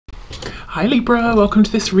Hi Libra, welcome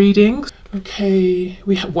to this reading. Okay,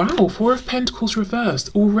 we have, wow, Four of Pentacles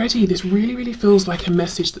reversed. Already this really feels like a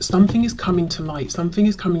message that something is coming to light, something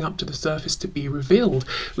is coming up to the surface to be revealed.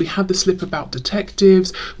 We had the slip about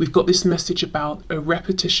detectives, we've got this message about a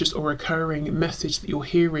repetitious or recurring message that you're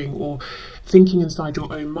hearing or thinking inside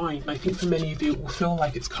your own mind. And I think for many of you it will feel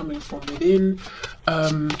like it's coming from within.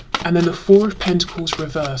 And then the Four of Pentacles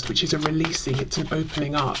reversed, which is a releasing, it's an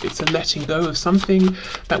opening up, it's a letting go of something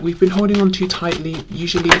that we've been holding on to tightly,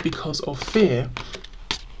 usually because of fear.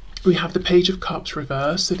 We have the Page of Cups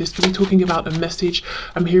reversed, so this could be talking about a message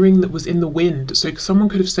I'm hearing that was in the wind. So someone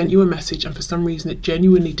could have sent you a message and for some reason it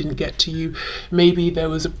genuinely didn't get to you. Maybe there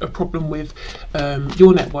was a problem with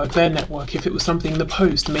your network, their network. If it was something in the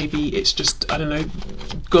post, maybe it's just, I don't know,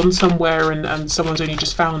 gone somewhere and someone's only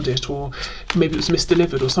just found it, or maybe it was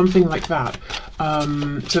misdelivered or something like that.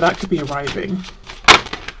 So that could be arriving.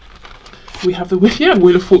 We have the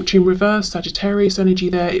Wheel of Fortune reversed, Sagittarius energy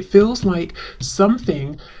there. It feels like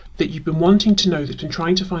something that you've been wanting to know, that's been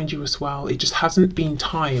trying to find you as well. It just hasn't been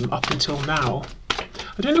time up until now.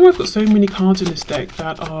 I don't know why I've got so many cards in this deck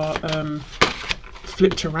that are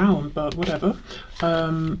flipped around, but whatever.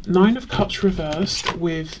 Nine of Cups reversed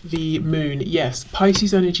with the Moon. Yes,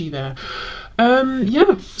 Pisces energy there.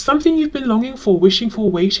 Yeah, something you've been longing for, wishing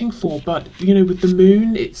for, waiting for, but you know, with the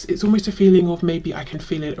Moon, it's almost a feeling of maybe I can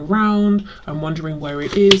feel it around, I'm wondering where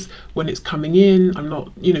it is, when it's coming in, I'm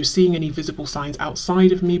not, you know, seeing any visible signs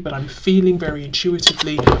outside of me, but I'm feeling very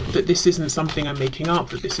intuitively that this isn't something I'm making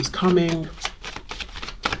up, that this is coming.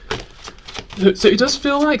 So it does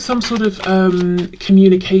feel like some sort of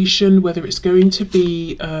communication, whether it's going to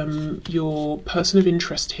be your person of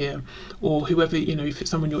interest here or whoever, you know, if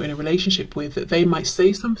it's someone you're in a relationship with, that they might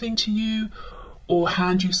say something to you or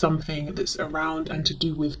hand you something that's around and to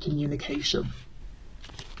do with communication.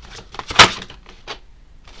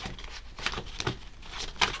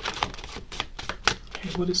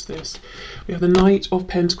 What is this? We have the Knight of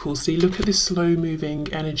Pentacles. See, look at this slow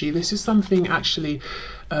moving energy. This is something actually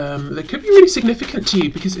that could be really significant to you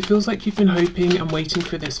because it feels like you've been hoping and waiting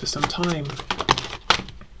for this for some time.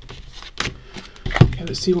 Okay,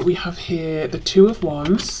 let's see what we have here. The Two of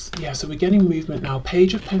Wands. Yeah, so we're getting movement now.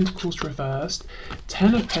 Page of Pentacles reversed,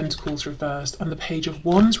 Ten of Pentacles reversed, and the Page of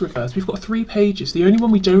Wands reversed. We've got three pages. The only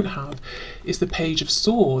one we don't have is the Page of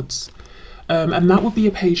Swords. And that would be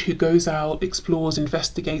a page who goes out, explores,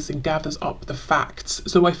 investigates and gathers up the facts.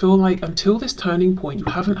 So I feel like until this turning point, you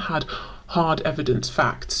haven't had hard evidence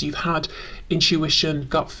facts. You've had intuition,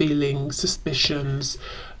 gut feelings, suspicions,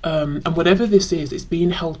 and whatever this is, it's being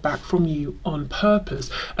held back from you on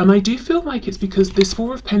purpose. And I do feel like it's because this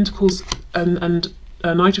Four of Pentacles and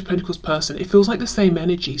Knight of Pentacles person, it feels like the same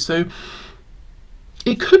energy. So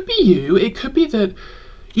it could be you, it could be that,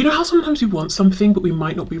 you know how sometimes we want something but we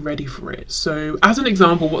might not be ready for it. So as an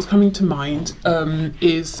example, what's coming to mind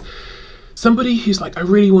is somebody who's like, I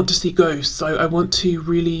really want to see ghosts, I want to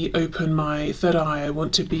really open my third eye, I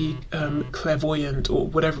want to be clairvoyant or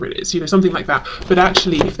whatever it is, you know, something like that. But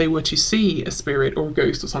actually, if they were to see a spirit or a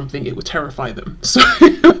ghost or something, it would terrify them. So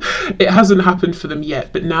it hasn't happened for them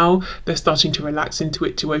yet, but now they're starting to relax into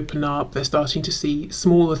it, to open up. They're starting to see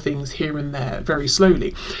smaller things here and there very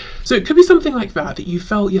slowly. So it could be something like that, that you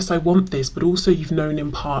felt, yes, I want this, but also you've known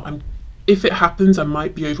in part, if it happens, I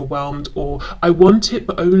might be overwhelmed, or I want it,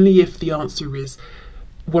 but only if the answer is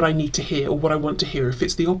what I need to hear or what I want to hear. If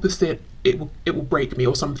it's the opposite, it will break me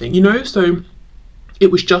or something, you know? So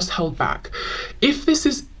it was just held back. If this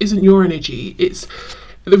isn't your energy, it's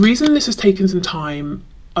the reason this has taken some time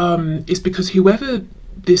is because whoever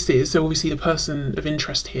this is, so obviously the person of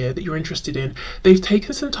interest here that you're interested in, they've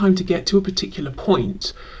taken some time to get to a particular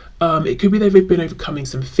point. It could be they've been overcoming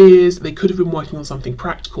some fears. They could have been working on something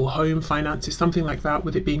practical, home, finances, something like that,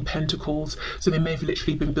 with it being Pentacles. So they may have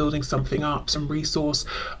literally been building something up, some resource,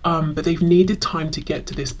 but they've needed time to get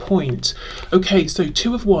to this point. Okay, so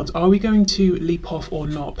Two of Wands, are we going to leap off or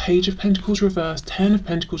not? Page of Pentacles reversed, Ten of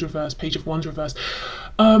Pentacles reversed, Page of Wands reversed.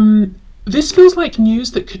 This feels like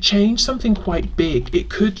news that could change something quite big.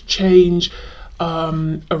 It could change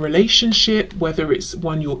a relationship, whether it's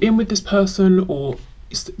one you're in with this person or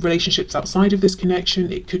relationships outside of this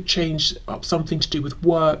connection. It could change up something to do with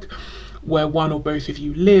work, where one or both of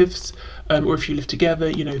you lives, or if you live together,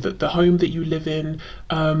 you know, the home that you live in.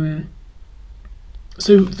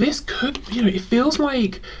 So this could, you know, it feels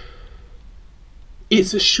like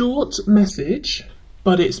it's a short message,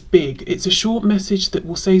 but it's big. It's a short message that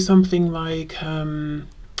will say something like,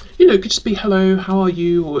 you know, it could just be, hello, how are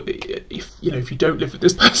you? Or if, you know, if you don't live with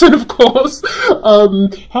this person, of course,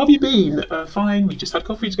 how have you been? Fine, we just had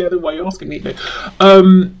coffee together, why are you asking me?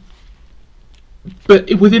 No.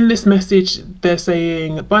 but within this message, they're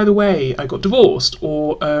saying, by the way, I got divorced,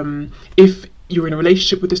 or if you're in a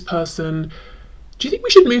relationship with this person, do you think we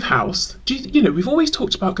should move house? Do you know, we've always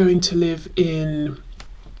talked about going to live in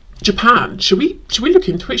Japan. Should we look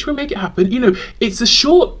into it? Should we make it happen? You know, it's a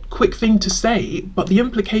short, quick thing to say, but the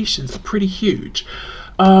implications are pretty huge.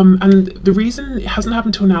 And the reason it hasn't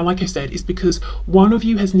happened till now, like I said, is because one of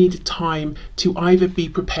you has needed time to either be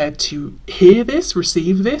prepared to hear this,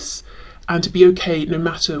 receive this, and to be okay no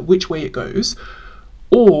matter which way it goes,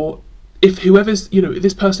 or if whoever's, you know,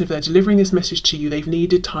 this person, if they're delivering this message to you, they've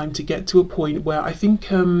needed time to get to a point where I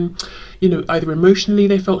think, you know, either emotionally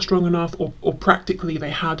they felt strong enough, or practically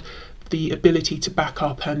they had the ability to back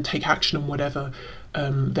up and take action on whatever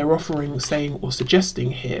they're offering, saying, or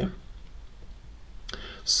suggesting here.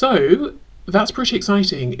 So that's pretty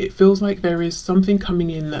exciting. It feels like there is something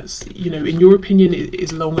coming in that's, you know, in your opinion,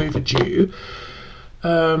 is long overdue.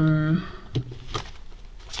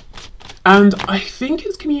 And I think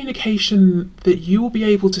it's communication that you will be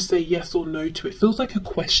able to say yes or no to. It feels like a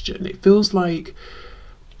question. It feels like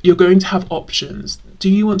you're going to have options.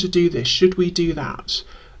 Do you want to do this? Should we do that?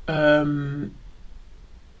 And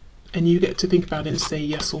you get to think about it and say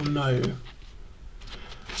yes or no.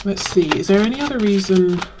 Let's see, is there any other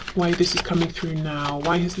reason why this is coming through now?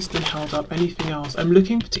 Why has this been held up? Anything else? I'm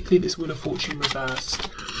looking particularly at this Wheel of Fortune reversed.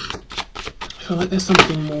 I feel like there's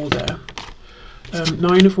something more there.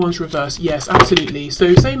 Nine of Wands reversed. Yes, absolutely.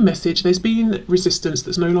 So same message. There's been resistance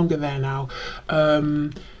that's no longer there now.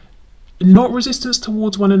 Not resistance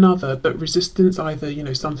towards one another, but resistance either, you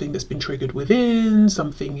know, something that's been triggered within,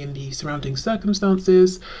 something in the surrounding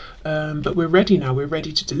circumstances. But we're ready now. We're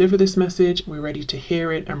ready to deliver this message. We're ready to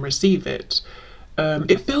hear it and receive it.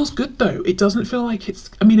 It feels good though. It doesn't feel like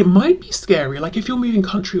it's, I mean, it might be scary. Like if you're moving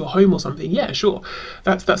country or home or something, yeah, sure.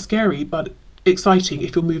 That's scary, but exciting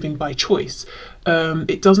if you're moving by choice.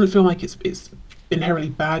 It doesn't feel like it's inherently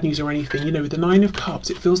bad news or anything. You know, with the Nine of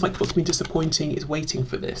Cups, it feels like what's been disappointing is waiting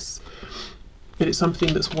for this. But it's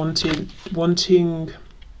something that's wanting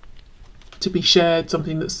to be shared,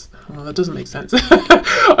 something that's, well, that doesn't make sense.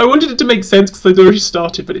 I wanted it to make sense because I'd already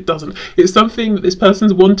started, but it doesn't. It's something that this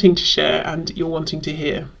person's wanting to share and you're wanting to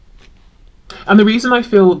hear. And the reason I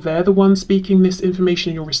feel they're the ones speaking this information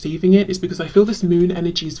and you're receiving it is because I feel this moon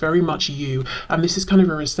energy is very much you. And this is kind of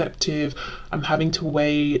a receptive, I'm having to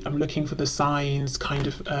wait, I'm looking for the signs kind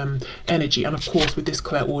of energy. And of course, with this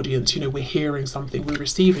clairaudience, you know, we're hearing something, we're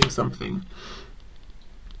receiving something.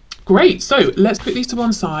 Great, so let's put these to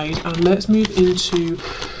one side and let's move into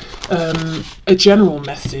a general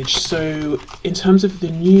message. So in terms of the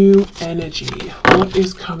new energy, what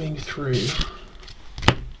is coming through?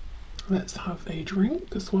 Let's have a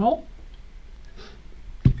drink as well.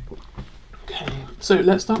 Okay, so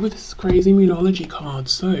let's start with this crazy Moonology card.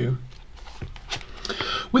 So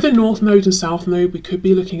with a North Node and South Node, we could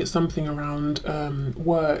be looking at something around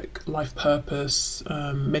work, life purpose,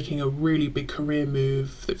 making a really big career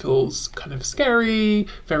move that feels kind of scary,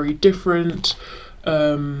 very different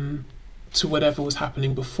to whatever was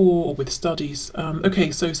happening before or with studies.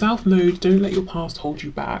 Okay, so South Node, don't let your past hold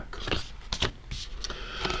you back.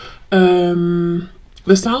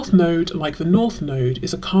 The South Node, like the North Node,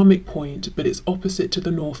 is a karmic point, but it's opposite to the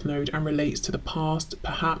North Node and relates to the past,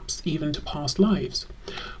 perhaps even to past lives.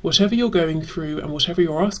 Whatever you're going through and whatever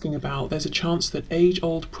you're asking about, there's a chance that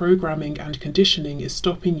age-old programming and conditioning is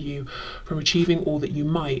stopping you from achieving all that you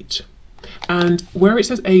might. And where it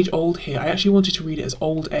says age-old here, I actually wanted to read it as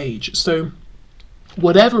old age. So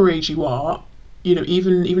whatever age you are, you know,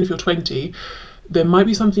 even if you're 20, there might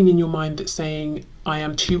be something in your mind that's saying, I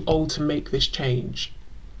am too old to make this change.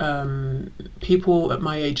 People at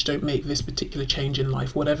my age don't make this particular change in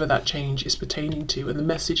life, whatever that change is pertaining to. And the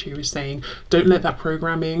message here is saying, don't let that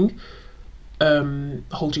programming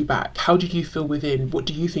hold you back. How do you feel within? What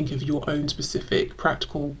do you think of your own specific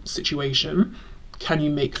practical situation? Can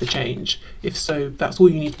you make the change? If so, that's all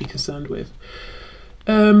you need to be concerned with.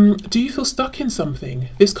 Do you feel stuck in something?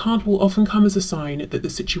 This card will often come as a sign that the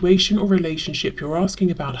situation or relationship you're asking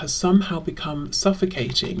about has somehow become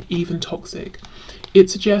suffocating, even toxic. It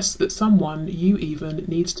suggests that someone, you even,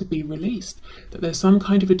 needs to be released, that there's some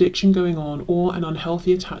kind of addiction going on or an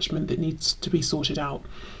unhealthy attachment that needs to be sorted out.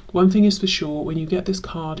 One thing is for sure, when you get this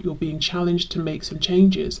card, you're being challenged to make some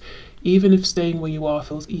changes, even if staying where you are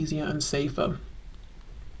feels easier and safer.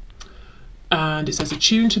 And it says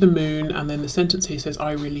attune to the moon, and then the sentence here says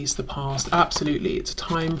I release the past. Absolutely, it's a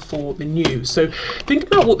time for the new. So think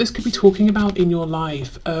about what this could be talking about in your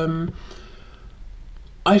life.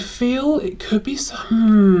 I feel it could be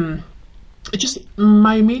some just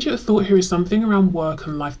my immediate thought here is something around work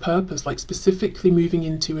and life purpose, like specifically moving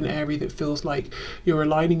into an area that feels like you're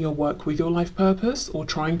aligning your work with your life purpose, or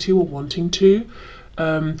trying to, or wanting to.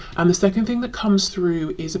 And the second thing that comes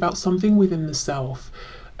through is about something within the self.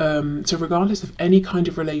 So regardless of any kind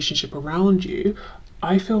of relationship around you,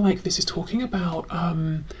 I feel like this is talking about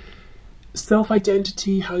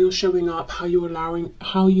self-identity, how you're showing up, how you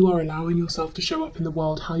are allowing yourself to show up in the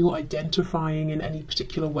world, how you're identifying in any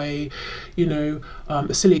particular way. You know,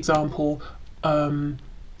 a silly example,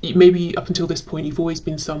 maybe up until this point you've always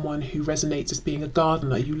been someone who resonates as being a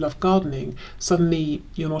gardener, you love gardening. Suddenly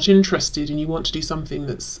you're not interested and you want to do something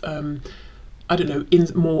that's I don't know,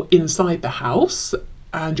 more inside the house,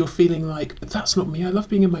 and you're feeling like, but that's not me, I love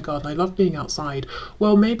being in my garden, I love being outside.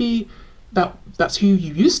 Well, maybe that's who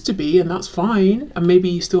you used to be, and that's fine, and maybe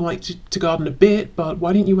you still like to garden a bit, but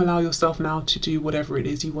why don't you allow yourself now to do whatever it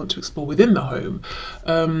is you want to explore within the home.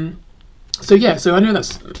 So yeah, so I know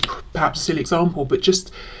that's perhaps a silly example, but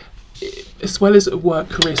just as well as work,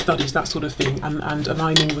 career, studies, that sort of thing, and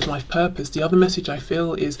aligning with life purpose, the other message I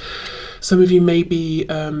feel is some of you may be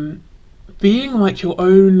being like your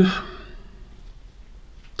own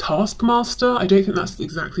taskmaster. I don't think that's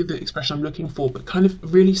exactly the expression I'm looking for, but kind of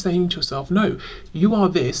really saying to yourself, no, you are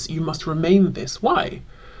this, you must remain this. Why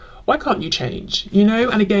can't you change, you know?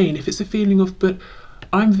 And again, if it's a feeling of, but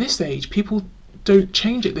I'm this age, people don't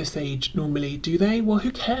change at this age normally, do they? Well, who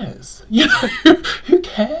cares? You know, who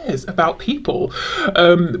cares about people,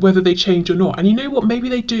 whether they change or not? And you know what, maybe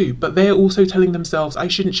they do, but they're also telling themselves I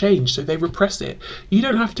shouldn't change, so they repress it. You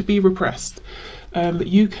don't have to be repressed.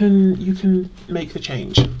 You can make the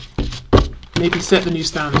change. Maybe set the new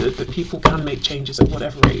standard that people can make changes at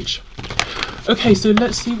whatever age. Okay, so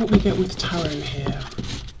let's see what we get with tarot here.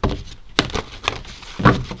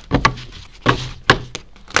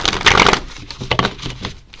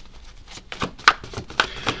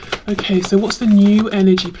 Okay, so what's the new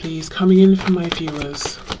energy, please, coming in for my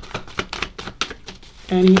viewers?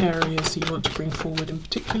 Any areas you want to bring forward in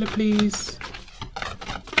particular, please?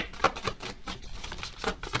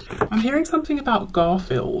 I'm hearing something about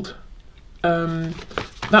Garfield.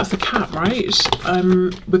 That's a cat, right?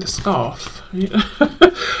 With a scarf. I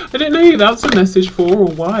don't know who that's a message for or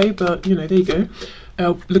why, but you know, there you go.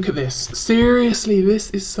 Look at this. Seriously,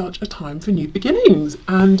 this is such a time for new beginnings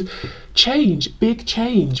and change, big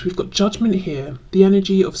change. We've got judgment here, the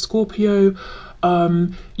energy of Scorpio.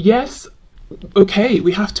 Yes, okay,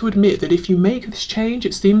 we have to admit that if you make this change,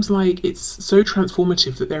 it seems like it's so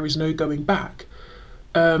transformative that there is no going back.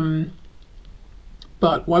 But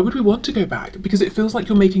why would we want to go back? Because it feels like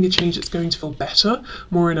you're making a change that's going to feel better,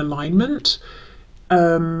 more in alignment.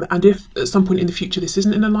 And if at some point in the future this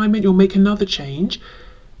isn't in alignment, you'll make another change,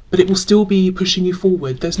 but it will still be pushing you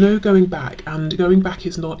forward. There's no going back, and going back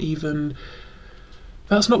is not even,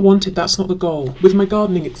 that's not wanted, that's not the goal. With my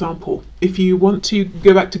gardening example, if you want to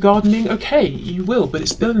go back to gardening, okay, you will, but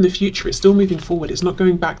it's still in the future, it's still moving forward, it's not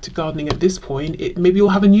going back to gardening at this point. Maybe you'll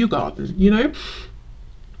have a new garden, you know?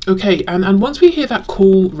 Okay, and once we hear that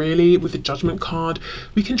call, really, with the judgment card,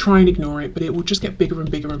 we can try and ignore it, but it will just get bigger and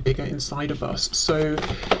bigger and bigger inside of us. So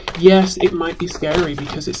yes, it might be scary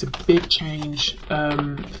because it's a big change,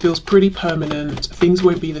 feels pretty permanent, things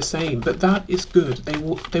won't be the same, but that is good. They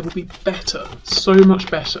will be better, so much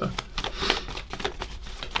better.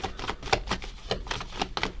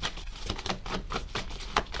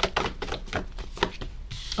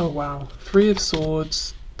 Oh wow, Three of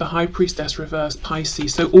Swords, the High Priestess reverse,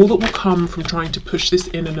 Pisces. So all that will come from trying to push this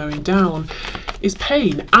inner knowing down is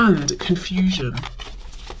pain and confusion.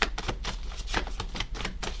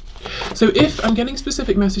 So if I'm getting a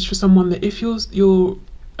specific message for someone, that if you're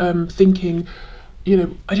thinking, you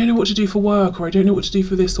know, I don't know what to do for work, or I don't know what to do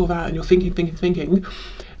for this or that, and you're thinking,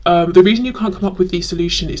 the reason you can't come up with the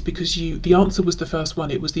solution is because the answer was the first one,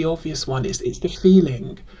 it was the obvious one, it's the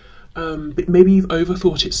feeling. But maybe you've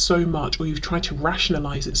overthought it so much, or you've tried to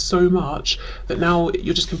rationalize it so much that now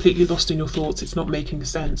you're just completely lost in your thoughts, it's not making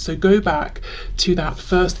sense. So go back to that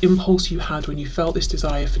first impulse you had when you felt this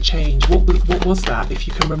desire for change. What was that, if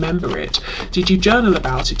you can remember it? Did you journal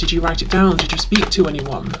about it? Did you write it down? Did you speak to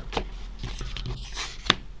anyone?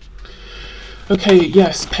 Okay,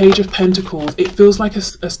 yes, Page of Pentacles. It feels like a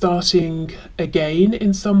starting again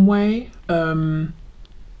in some way.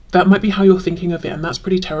 That might be how you're thinking of it, and that's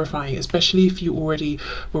pretty terrifying, especially if you already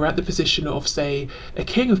were at the position of, say, a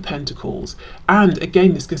King of Pentacles. And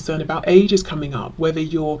again, this concern about age is coming up, whether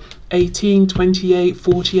you're 18, 28,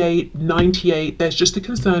 48, 98, there's just a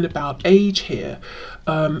concern about age here,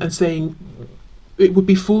 and saying, it would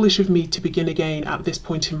be foolish of me to begin again at this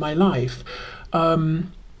point in my life.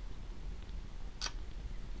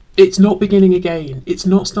 it's not beginning again. It's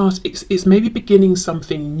not it's maybe beginning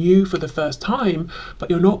something new for the first time, but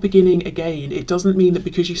you're not beginning again. It doesn't mean that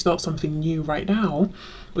because you start something new right now,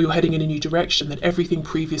 or you're heading in a new direction, that everything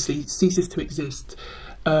previously ceases to exist.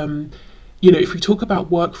 You know, if we talk about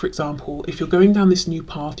work, for example, if you're going down this new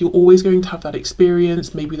path, you're always going to have that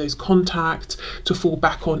experience, maybe those contacts to fall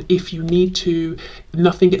back on if you need to.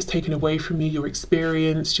 Nothing gets taken away from you. Your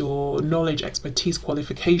experience, your knowledge, expertise,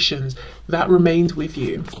 qualifications, that remains with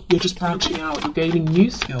you. You're just branching out, you're gaining new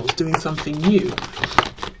skills, doing something new.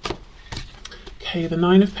 Okay, the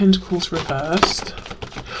Nine of Pentacles reversed.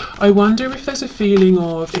 I wonder if there's a feeling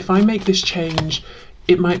of, if I make this change,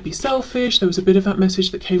 it might be selfish. There was a bit of that message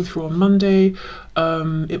that came through on Monday.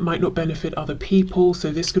 It might not benefit other people.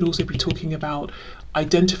 So this could also be talking about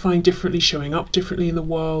identifying differently, showing up differently in the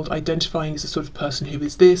world, identifying as a sort of person who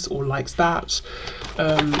is this or likes that.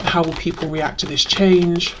 How will people react to this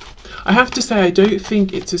change? I have to say, I don't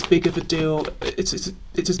think it's as big of a deal. It's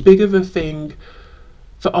as big of a thing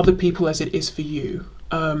for other people as it is for you.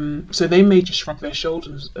 So they may just shrug their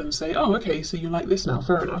shoulders and say, oh, okay, so you like this now,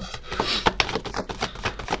 fair enough.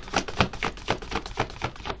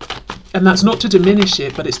 And that's not to diminish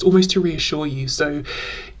it, but it's almost to reassure you. So,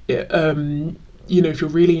 you know, if you're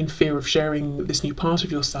really in fear of sharing this new part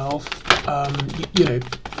of yourself, you know,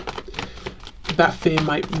 that fear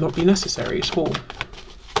might not be necessary at all.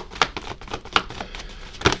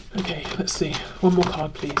 Okay, let's see. One more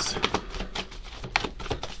card, please.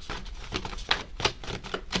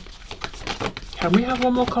 Can we have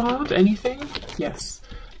one more card? Anything? Yes.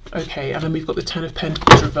 Okay, and then we've got the Ten of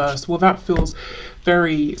Pentacles reversed. Well, that feels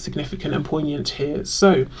very significant and poignant here.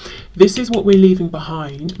 So this is what we're leaving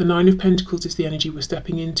behind. The Nine of Pentacles is the energy we're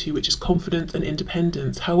stepping into, which is confidence and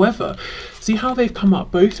independence. However, see how they've come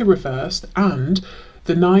up? Both are reversed, and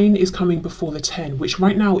the 9 is coming before the 10, which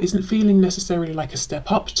right now isn't feeling necessarily like a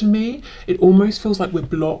step up to me. It almost feels like we're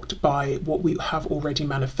blocked by what we have already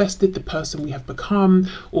manifested, the person we have become,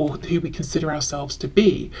 or who we consider ourselves to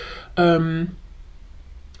be.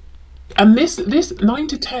 And this 9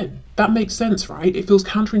 to 10, that makes sense, right? It feels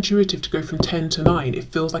counterintuitive to go from 10 to 9. It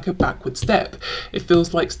feels like a backward step. It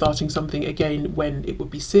feels like starting something again when it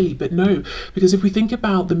would be silly. But no, because if we think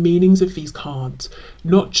about the meanings of these cards,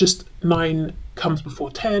 not just 9 comes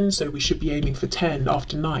before 10, so we should be aiming for 10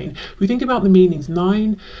 after 9. If we think about the meanings, the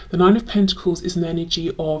 9 of Pentacles is an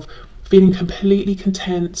energy of feeling completely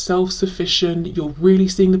content, self-sufficient. You're really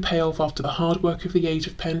seeing the payoff after the hard work of the Age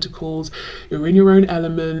of Pentacles. You're in your own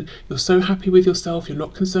element. You're so happy with yourself. You're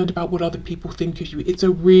not concerned about what other people think of you.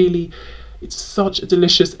 It's such a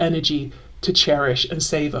delicious energy to cherish and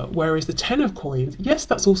savor. Whereas the 10 of Coins, yes,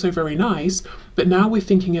 that's also very nice, but now we're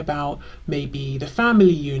thinking about maybe the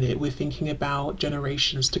family unit. We're thinking about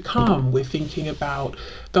generations to come. We're thinking about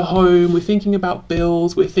the home. We're thinking about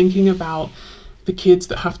bills. We're thinking about the kids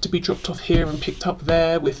that have to be dropped off here and picked up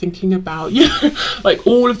there. We're thinking about, you know, like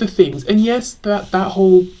all of the things. And yes, that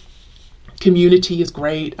whole community is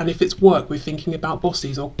great. And if it's work, we're thinking about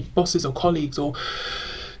bosses or colleagues or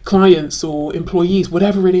clients or employees,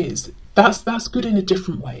 whatever it is. That's good in a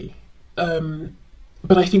different way.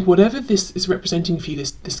 But I think whatever this is representing for you,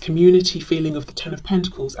 this community feeling of the 10 of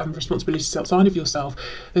Pentacles and responsibilities outside of yourself,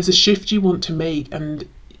 there's a shift you want to make, and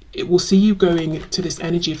it will see you going to this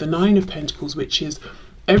energy of the 9 of Pentacles, which is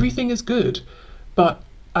everything is good, but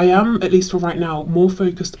I am, at least for right now, more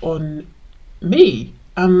focused on me,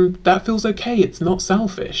 and that feels okay. It's not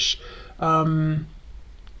selfish.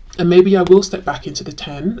 And maybe I will step back into the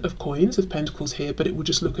 10 of Coins, of Pentacles here, but it will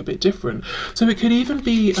just look a bit different. So it could even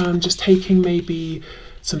be just taking maybe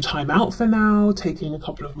some time out for now, taking a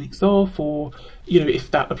couple of weeks off, or, you know,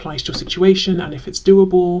 if that applies to your situation and if it's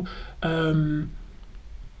doable.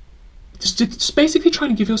 Just basically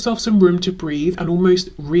trying to give yourself some room to breathe and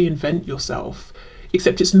almost reinvent yourself.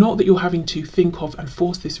 Except it's not that you're having to think of and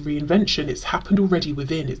force this reinvention. It's happened already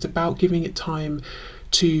within. It's about giving it time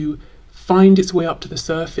to find its way up to the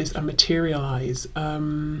surface and materialize.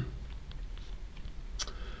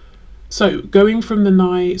 So going from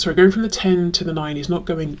the 10 to the 9 is not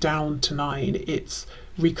going down to 9. It's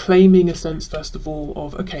reclaiming a sense, first of all,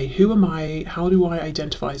 of, okay, who am I? How do I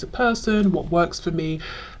identify as a person? What works for me?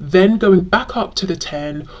 Then going back up to the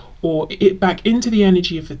 10, or back into the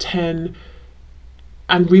energy of the 10,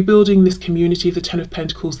 and rebuilding this community of the 10 of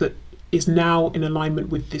Pentacles that is now in alignment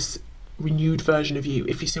with this renewed version of you,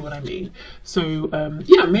 if you see what I mean. So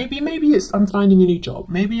yeah, maybe it's I'm finding a new job.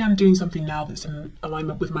 Maybe I'm doing something now that's in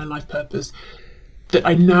alignment with my life purpose that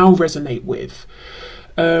I now resonate with.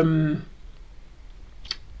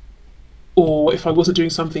 or if I wasn't doing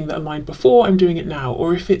something that aligned before, I'm doing it now.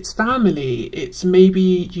 Or if it's family, it's maybe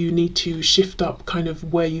you need to shift up kind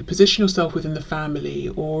of where you position yourself within the family,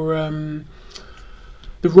 or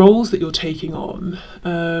the roles that you're taking on.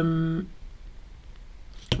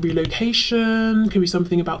 Relocation could be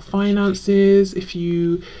something about finances. If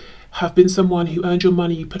you have been someone who earned your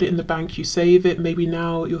money, you put it in the bank, you save it, maybe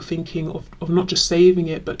now you're thinking of not just saving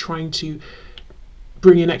it, but trying to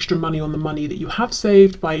bring in extra money on the money that you have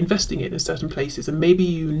saved by investing it in certain places. And maybe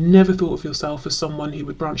you never thought of yourself as someone who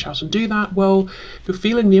would branch out and do that. Well, if you're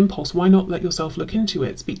feeling the impulse, why not let yourself look into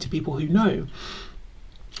it, speak to people who know.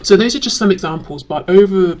 So those are just some examples, but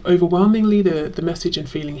overwhelmingly the message and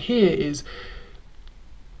feeling here is,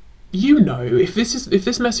 you know, if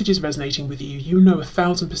this message is resonating with you, you know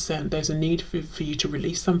 1000% there's a need for you to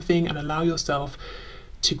release something and allow yourself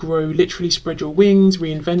to grow, literally spread your wings,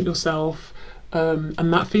 reinvent yourself.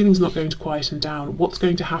 And that feeling's not going to quieten down. What's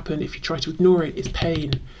going to happen if you try to ignore it is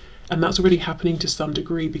pain. And that's already happening to some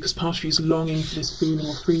degree, because part of you is longing for this feeling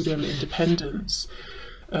of freedom, independence,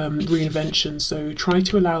 reinvention. So try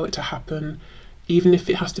to allow it to happen, even if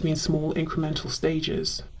it has to be in small incremental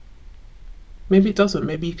stages. Maybe it doesn't.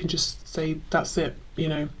 Maybe you can just say, that's it, you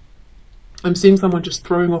know. I'm seeing someone just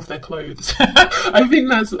throwing off their clothes. I think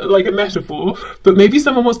that's like a metaphor, but maybe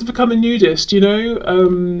someone wants to become a nudist, you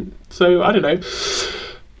know? So I don't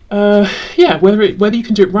know. Yeah, whether you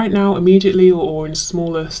can do it right now, immediately, or in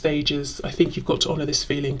smaller stages, I think you've got to honour this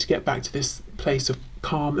feeling to get back to this place of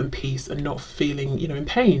calm and peace and not feeling, you know, in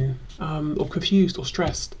pain, or confused or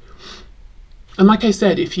stressed. And like I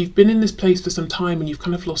said, if you've been in this place for some time and you've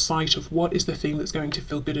kind of lost sight of what is the thing that's going to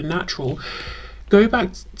feel good and natural, go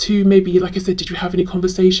back to maybe, like I said, did you have any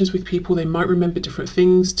conversations with people? They might remember different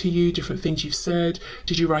things to you, different things you've said.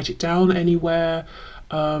 Did you write it down anywhere?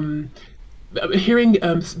 Hearing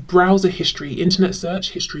browser history, internet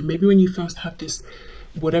search history, maybe when you first had this,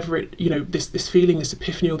 whatever it, you know, this feeling, this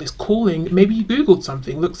epiphany or this calling, maybe you Googled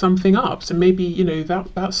something, looked something up. So maybe, you know,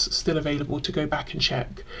 that's still available to go back and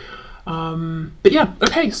check. But yeah,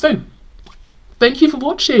 okay, so thank you for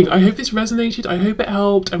watching. I hope this resonated. I hope it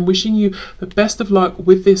helped. I'm wishing you the best of luck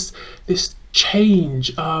with this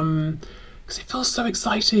change, because it feels so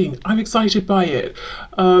exciting. I'm excited by it.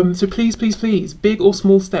 So please, please, please, big or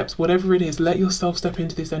small steps, whatever it is, let yourself step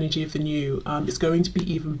into this energy of the new. It's going to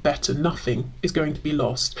be even better. Nothing is going to be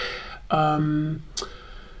lost.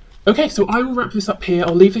 Okay, so I will wrap this up here.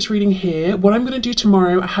 I'll leave this reading here. What I'm going to do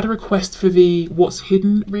tomorrow, I had a request for the What's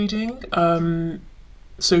Hidden reading.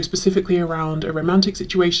 So specifically around a romantic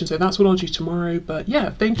situation, so that's what I'll do tomorrow. But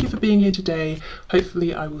yeah, thank you for being here today.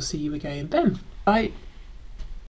 Hopefully I will see you again then. Bye.